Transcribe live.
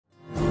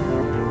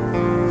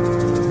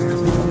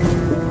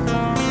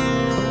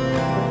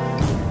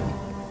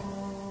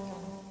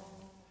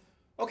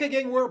Okay,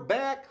 gang, we're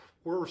back.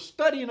 We're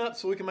studying up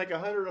so we can make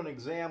 100 on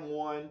exam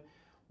 1.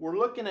 We're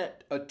looking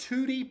at a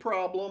 2D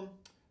problem,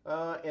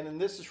 and then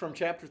this is from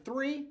chapter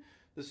 3.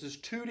 This is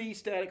 2D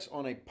statics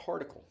on a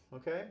particle,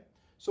 okay?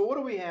 So what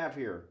do we have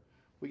here?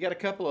 We got a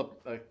couple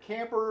of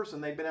campers,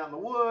 and they've been out in the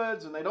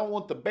woods, and they don't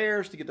want the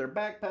bears to get their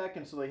backpack,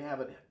 and so they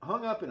have it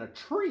hung up in a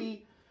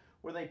tree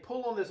where they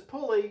pull on this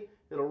pulley.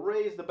 It'll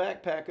raise the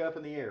backpack up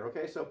in the air,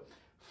 okay? So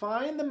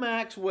find the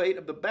max weight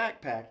of the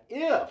backpack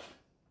if,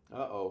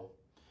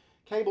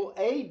 cable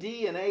AD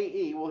and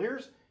AE. Well,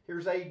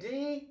 here's AD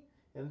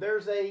and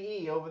there's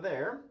AE over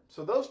there.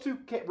 So those two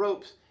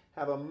ropes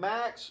have a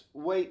max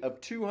weight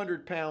of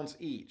 200 pounds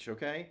each,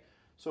 okay?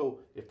 So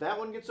if that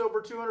one gets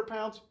over 200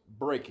 pounds,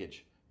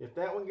 breakage. If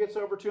that one gets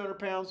over 200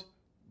 pounds,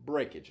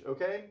 breakage,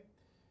 okay?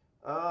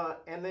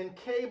 And then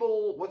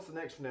cable, what's the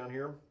next one down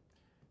here?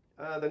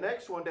 The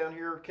next one down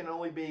here can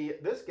only be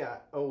this guy.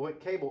 Oh,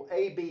 cable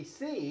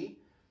ABC,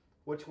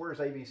 where's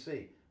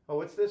ABC? Oh,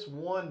 it's this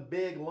one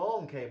big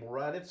long cable,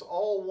 right? It's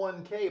all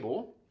one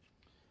cable.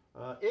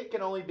 It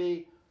can only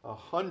be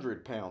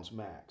 100 pounds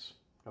max,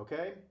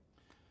 okay?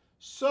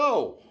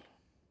 So,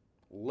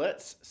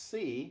 let's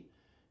see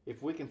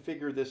if we can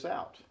figure this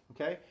out,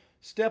 okay?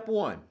 Step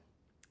 1,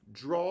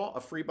 draw a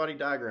free body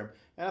diagram.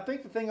 And I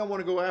think the thing I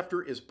want to go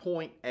after is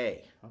point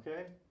A,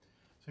 okay?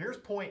 So here's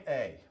point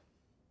A,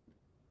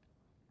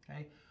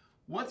 okay?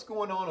 What's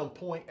going on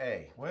point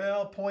A?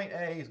 Well, point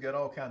A has got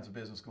all kinds of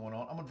business going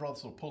on. I'm going to draw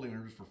this little pulley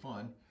just for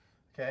fun.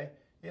 Okay?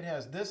 It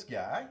has this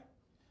guy.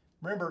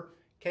 Remember,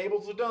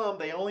 cables are dumb.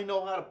 They only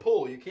know how to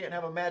pull. You can't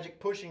have a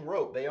magic pushing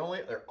rope.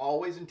 They're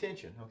always in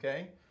tension.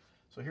 Okay?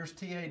 So here's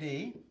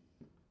TAD.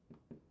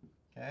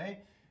 Okay?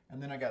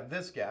 And then I got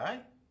this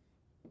guy.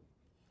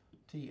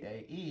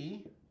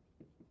 TAE.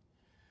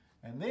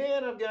 And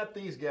then I've got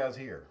these guys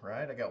here,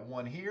 right? I got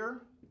one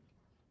here.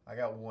 I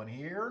got one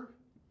here.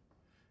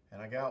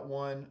 And I got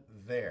one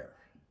there,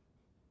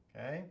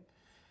 okay?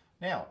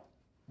 Now,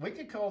 we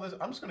could call this,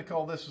 I'm just gonna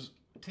call this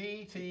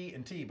T, T,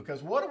 and T,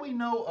 because what do we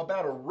know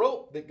about a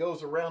rope that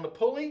goes around a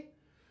pulley?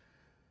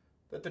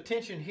 That the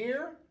tension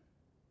here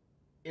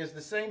is the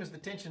same as the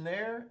tension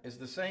there, is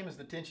the same as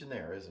the tension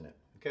there, isn't it?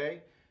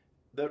 Okay?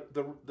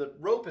 The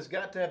rope has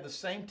got to have the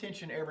same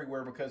tension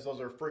everywhere because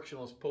those are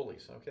frictionless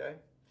pulleys, okay?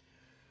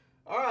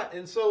 All right,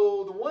 and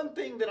so the one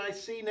thing that I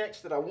see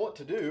next that I want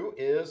to do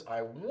is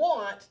I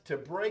want to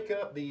break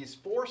up these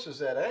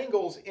forces at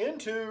angles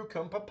into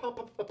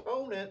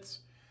components.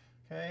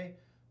 Okay,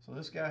 so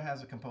this guy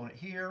has a component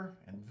here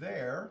and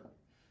there,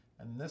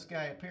 and this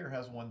guy up here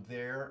has one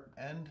there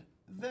and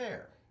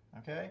there.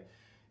 Okay,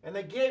 and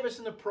they gave us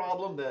in the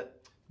problem that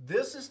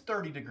this is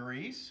 30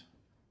 degrees.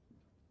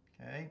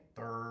 Okay,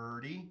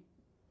 30.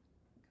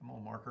 Come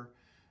on, marker.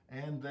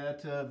 And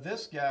that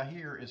this guy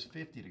here is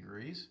 50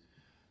 degrees.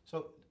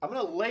 So I'm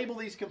going to label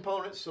these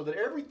components so that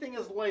everything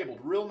is labeled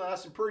real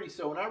nice and pretty.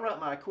 So when I write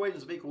my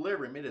equations of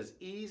equilibrium, it is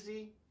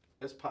easy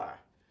as pie.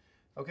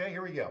 Okay,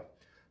 here we go.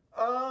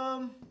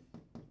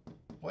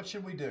 What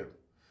should we do?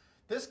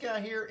 This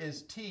guy here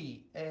is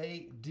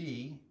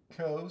TAD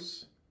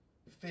cos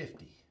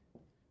 50.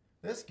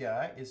 This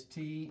guy is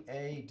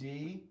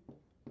TAD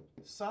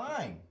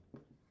sine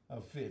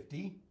of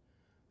 50.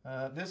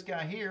 This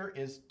guy here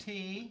is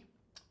T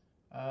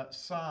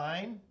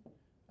sine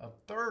of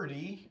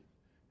 30.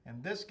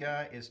 And this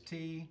guy is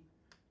T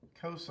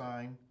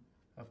cosine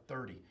of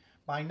 30.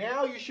 By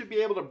now, you should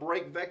be able to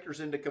break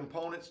vectors into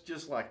components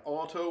just like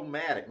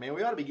automatic. Man,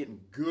 we ought to be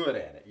getting good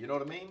at it. You know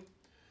what I mean?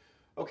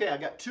 Okay, I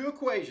got two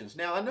equations.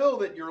 Now, I know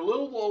that you're a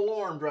little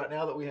alarmed right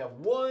now that we have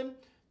 1,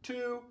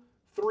 2,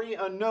 3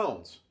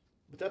 unknowns.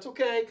 But that's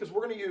okay, because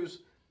we're going to use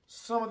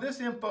some of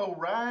this info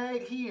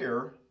right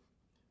here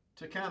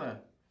to kind of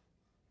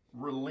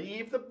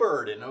relieve the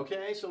burden,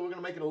 okay? So we're going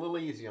to make it a little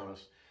easy on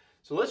us.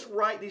 So let's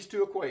write these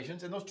two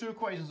equations, and those two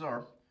equations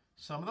are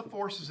sum of the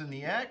forces in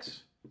the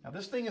x. Now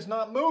this thing is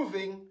not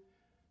moving,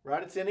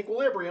 right? It's in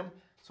equilibrium,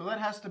 so that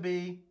has to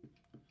be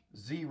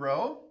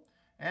 0,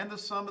 and the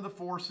sum of the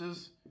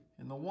forces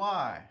in the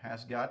y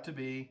has got to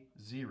be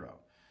 0.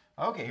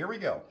 Okay, here we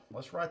go.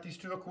 Let's write these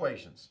two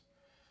equations.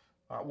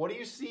 All right, what do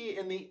you see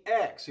in the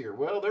x here?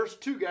 Well, there's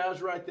two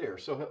guys right there,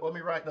 so let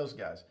me write those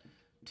guys.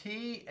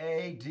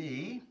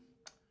 TAD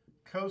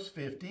cos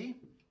 50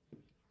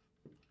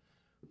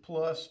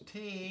 plus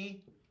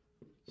T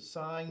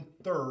sine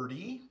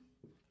 30.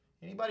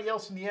 Anybody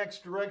else in the x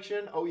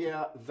direction? Oh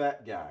yeah,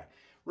 that guy.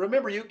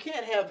 Remember, you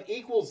can't have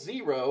equals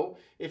 0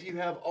 if you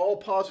have all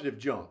positive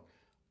junk.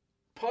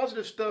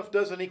 Positive stuff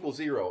doesn't equal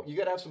 0. You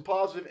got to have some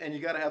positive and you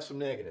got to have some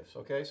negatives.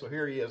 Okay, so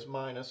here he is,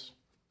 minus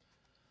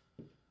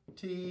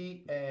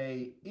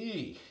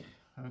TAE.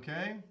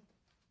 Okay?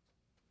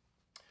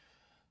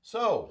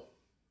 So,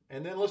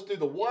 and then let's do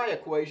the y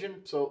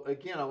equation. So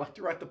again, I like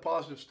to write the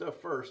positive stuff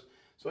first.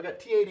 So I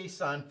got TAD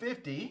sine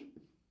 50.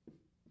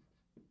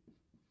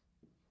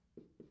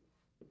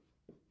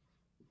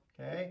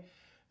 Okay.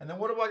 And then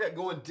what do I got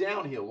going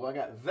downhill? Well, I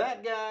got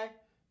that guy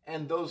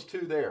and those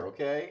two there.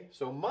 Okay.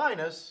 So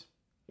minus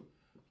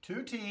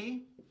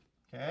 2t.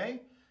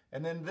 Okay.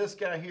 And then this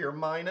guy here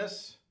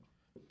minus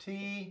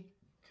t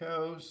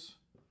cos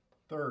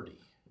 30.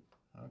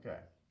 Okay.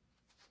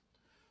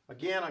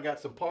 Again, I got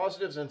some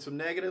positives and some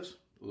negatives.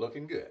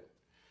 Looking good.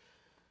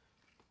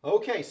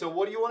 Okay, so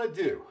what do you want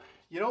to do?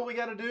 You know what we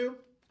got to do?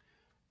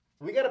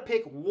 We got to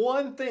pick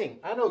one thing.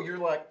 I know you're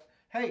like,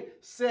 hey,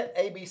 set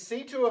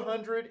ABC to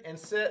 100 and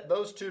set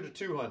those two to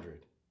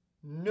 200.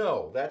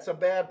 No, that's a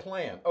bad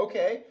plan.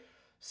 Okay,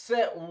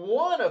 set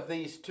one of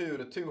these two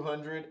to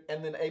 200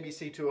 and then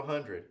ABC to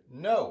 100.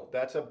 No,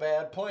 that's a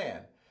bad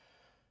plan.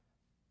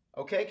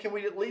 Okay, can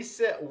we at least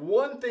set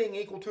one thing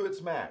equal to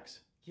its max?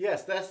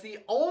 Yes, that's the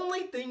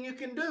only thing you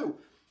can do.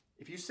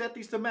 If you set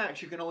these to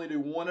max, you can only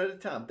do one at a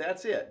time.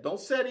 That's it. Don't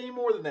set any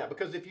more than that,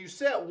 because if you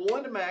set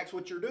one to max,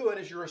 what you're doing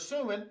is you're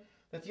assuming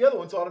that the other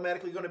one's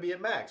automatically going to be at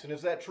max. And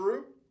is that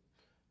true?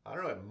 I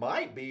don't know. It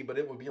might be, but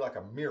it would be like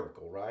a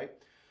miracle, right?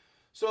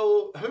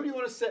 So who do you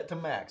want to set to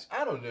max?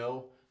 I don't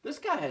know. This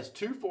guy has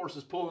two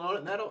forces pulling on it,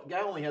 and that guy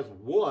only has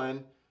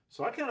one.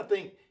 So I kind of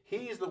think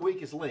he's the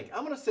weakest link.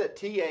 I'm going to set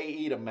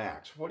TAE to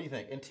max. What do you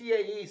think? And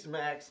TAE's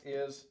max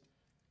is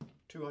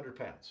 200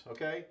 pounds,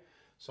 okay?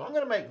 So I'm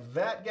going to make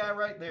that guy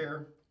right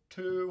there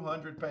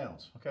 200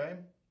 pounds, okay?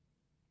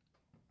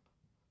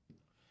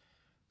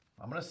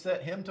 I'm going to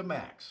set him to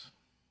max,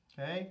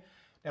 okay?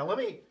 Now what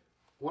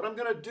I'm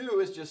going to do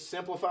is just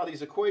simplify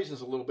these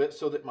equations a little bit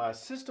so that my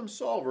system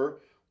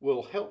solver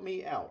will help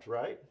me out,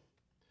 right?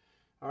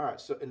 All right,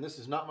 so, and this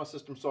is not my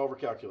system solver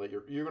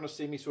calculator. You're going to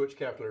see me switch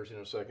calculators in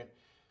a second.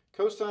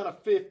 Cosine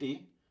of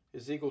 50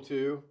 is equal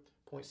to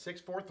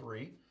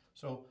 0.643.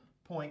 So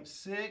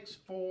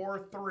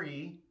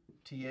 0.643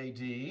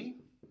 TAD,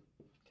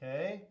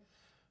 okay,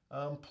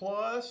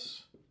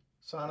 plus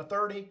sine of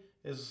 30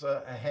 is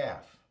a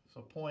half.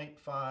 So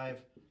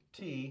 0.5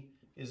 T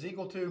is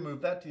equal to,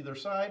 move that to either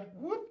side,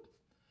 whoop,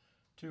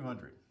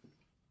 200.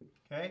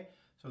 Okay,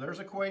 so there's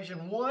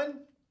equation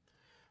one.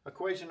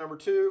 Equation number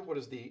two, what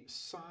is the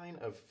sine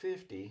of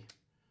 50?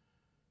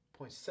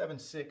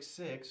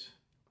 0.766.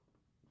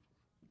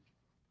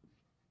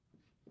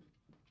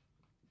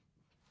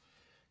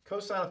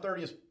 Cosine of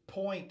 30 is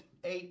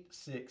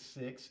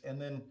 0.866,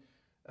 and then,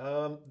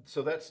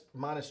 so that's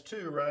minus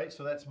 2, right?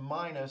 So that's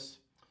minus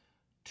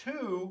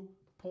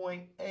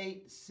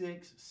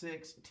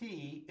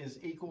 2.866t is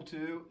equal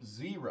to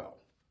 0,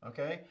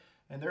 okay?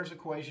 And there's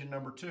equation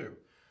number two.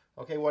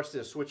 Okay, watch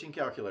this, switching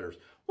calculators.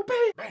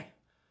 Whoopee, bang.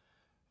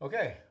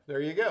 Okay, there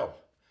you go.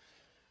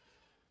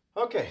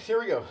 Okay, here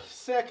we go.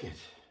 Second,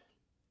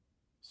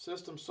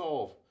 system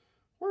solve.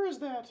 Where is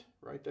that?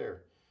 Right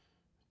there.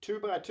 2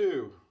 by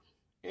 2.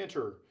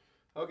 Enter.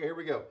 Okay, here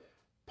we go.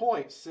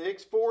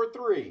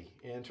 0.643.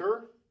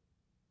 Enter.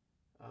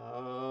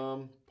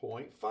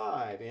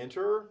 0.5.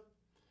 Enter.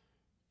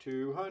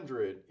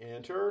 200.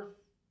 Enter.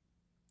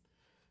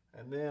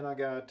 And then I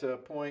got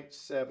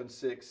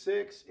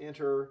 0.766.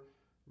 Enter.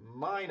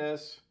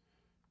 Minus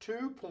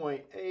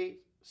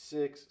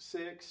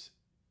 2.866.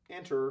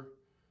 Enter.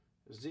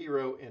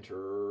 0.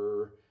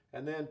 Enter.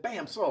 And then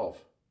bam,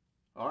 solve.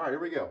 All right, here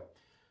we go.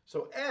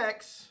 So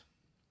x,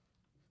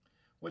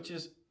 which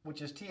is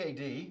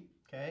TAD,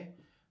 okay?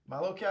 My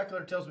little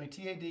calculator tells me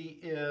TAD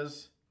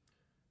is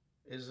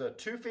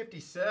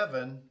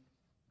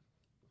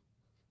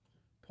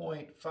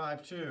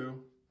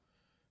 257.52,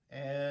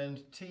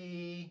 and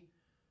T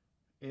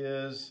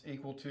is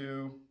equal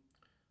to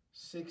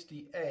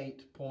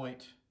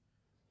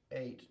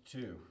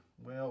 68.82.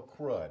 Well,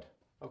 crud.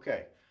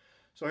 Okay,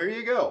 so here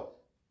you go.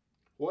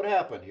 What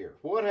happened here?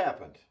 What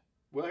happened?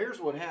 Well, here's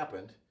what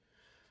happened.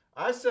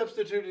 I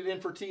substituted in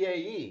for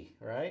TAE,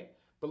 right?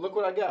 But look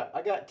what I got.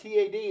 I got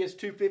TAD is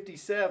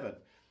 257.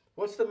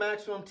 What's the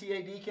maximum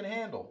TAD can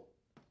handle?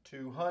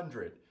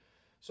 200.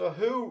 So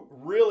who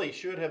really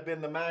should have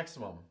been the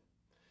maximum?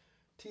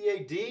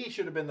 TAD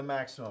should have been the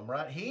maximum,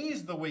 right?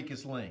 He's the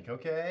weakest link,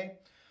 okay?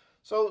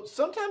 So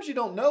sometimes you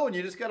don't know and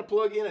you just got to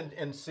plug in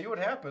and see what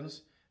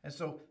happens. And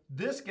so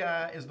this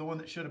guy is the one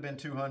that should have been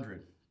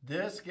 200.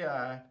 This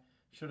guy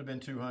should have been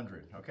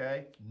 200,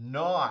 okay?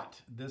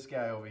 Not this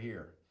guy over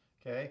here,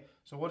 okay?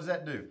 So what does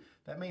that do?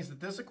 That means that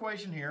this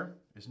equation here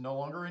is no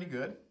longer any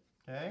good,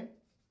 okay?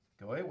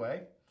 Go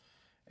away.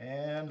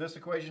 And this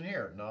equation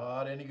here,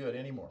 not any good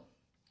anymore,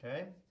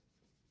 okay?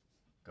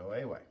 Go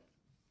away.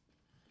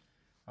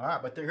 All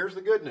right, but here's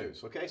the good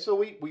news, okay? So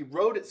we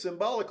wrote it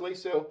symbolically,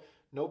 so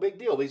no big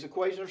deal. These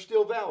equations are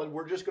still valid.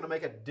 We're just going to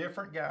make a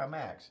different guy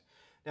max.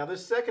 Now,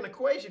 this second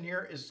equation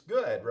here is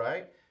good,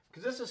 right?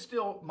 Because this is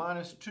still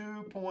minus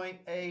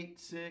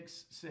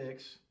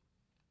 2.866,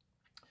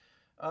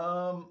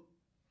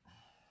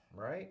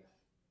 right?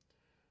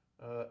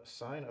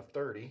 Sine of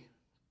 30,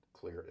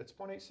 clear. It's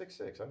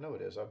 0.866. I know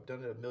it is. I've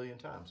done it a million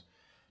times.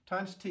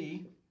 Times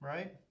t,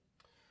 right?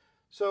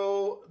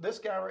 So this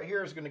guy right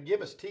here is going to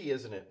give us t,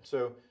 isn't it?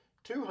 So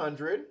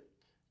 200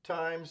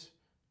 times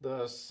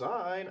the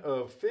sine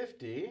of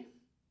 50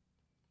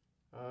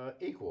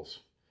 equals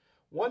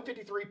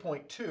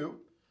 153.2.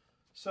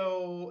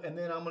 So, and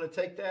then I'm going to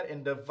take that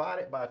and divide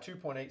it by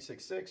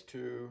 2.866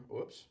 to,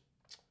 whoops,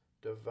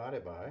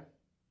 divided by,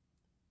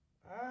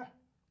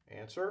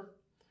 answer,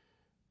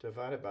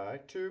 divided by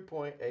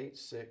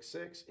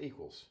 2.866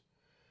 equals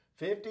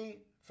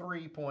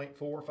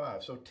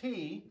 53.45. So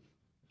T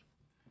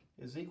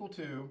is equal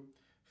to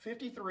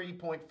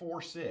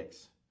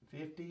 53.46.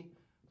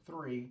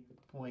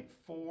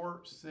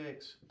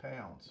 53.46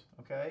 pounds,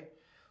 okay?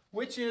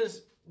 Which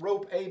is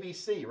rope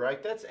ABC,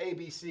 right? That's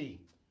ABC.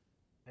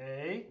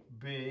 A,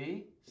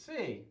 B,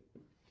 C,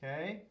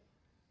 okay?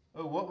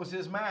 Oh, what was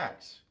his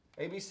max?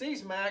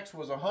 ABC's max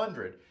was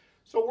 100.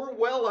 So we're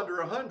well under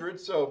 100,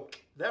 so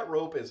that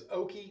rope is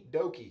okie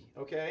dokie,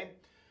 okay?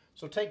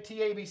 So take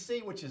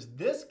TABC, which is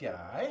this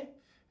guy,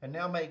 and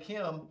now make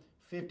him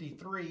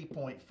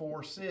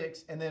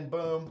 53.46, and then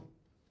boom,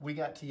 we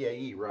got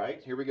TAE,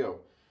 right? Here we go.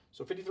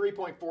 So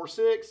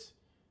 53.46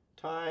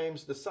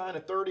 times the sine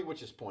of 30,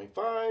 which is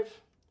 0.5,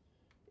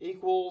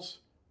 equals,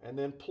 and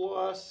then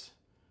plus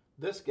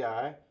this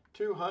guy,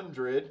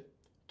 200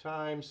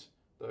 times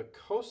the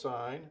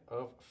cosine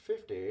of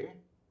 50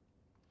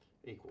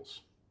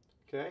 equals,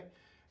 okay?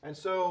 And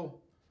so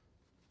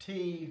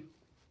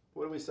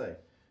what do we say?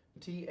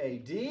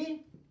 TAD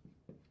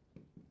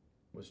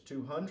was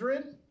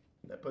 200.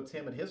 That puts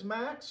him at his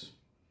max.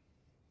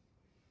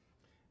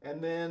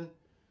 And then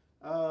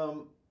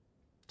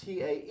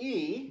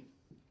TAE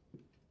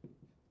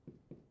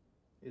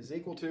is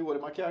equal to, what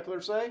did my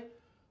calculator say?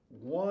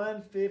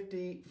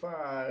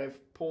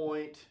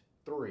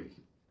 155.3.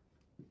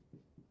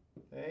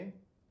 Okay?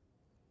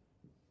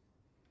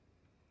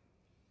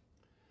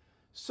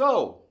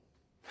 So,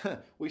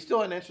 we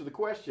still haven't answered the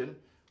question,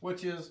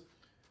 which is,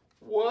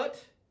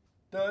 what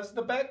does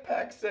the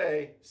backpack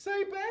say?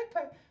 Say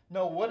backpack.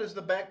 No, what does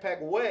the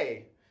backpack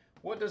weigh?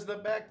 What does the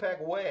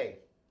backpack weigh?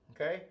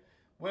 Okay?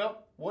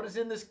 Well, what is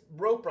in this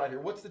rope right here?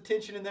 What's the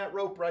tension in that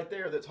rope right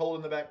there that's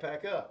holding the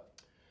backpack up?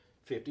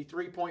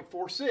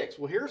 53.46.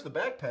 Well, here's the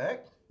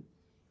backpack.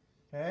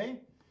 Okay?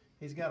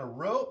 He's got a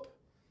rope,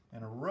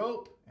 and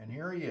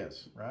here he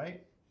is,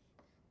 right?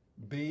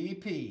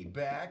 BP,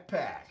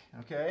 backpack.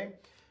 Okay?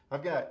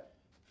 I've got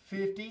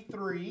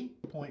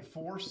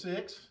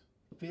 53.46,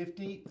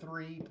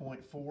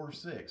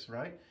 53.46,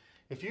 right?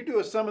 If you do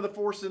a sum of the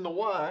force in the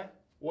Y,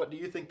 what do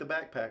you think the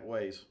backpack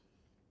weighs?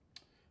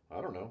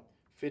 I don't know.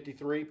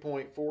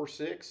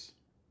 53.46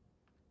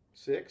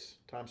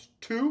 times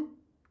 2.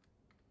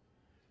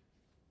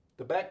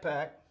 The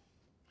backpack,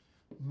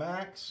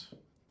 max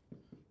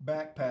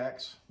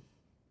backpacks,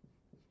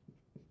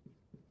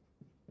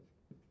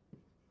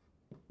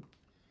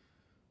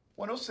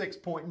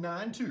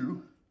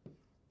 106.92.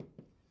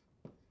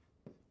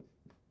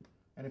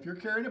 And if you're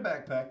carrying a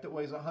backpack that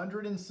weighs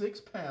 106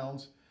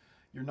 pounds,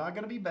 you're not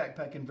going to be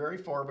backpacking very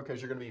far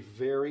because you're going to be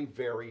very,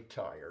 very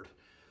tired.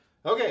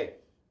 Okay,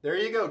 there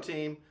you go,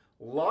 team.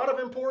 A lot of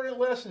important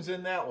lessons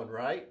in that one,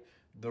 right?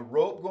 The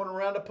rope going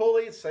around a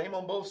pulley, same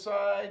on both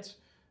sides.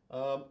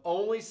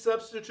 Only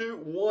substitute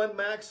one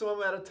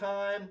maximum at a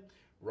time.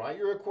 Write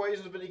your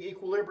equations of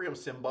equilibrium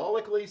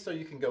symbolically so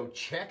you can go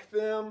check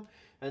them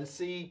and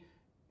see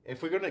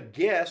if we're going to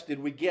guess, did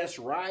we guess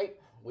right?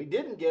 We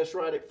didn't guess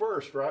right at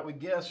first, right? We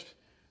guessed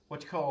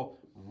what you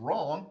call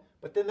wrong,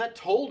 but then that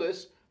told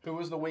us who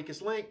was the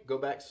weakest link. Go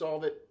back,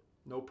 solve it,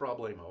 no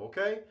problemo,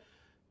 okay?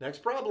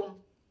 Next problem.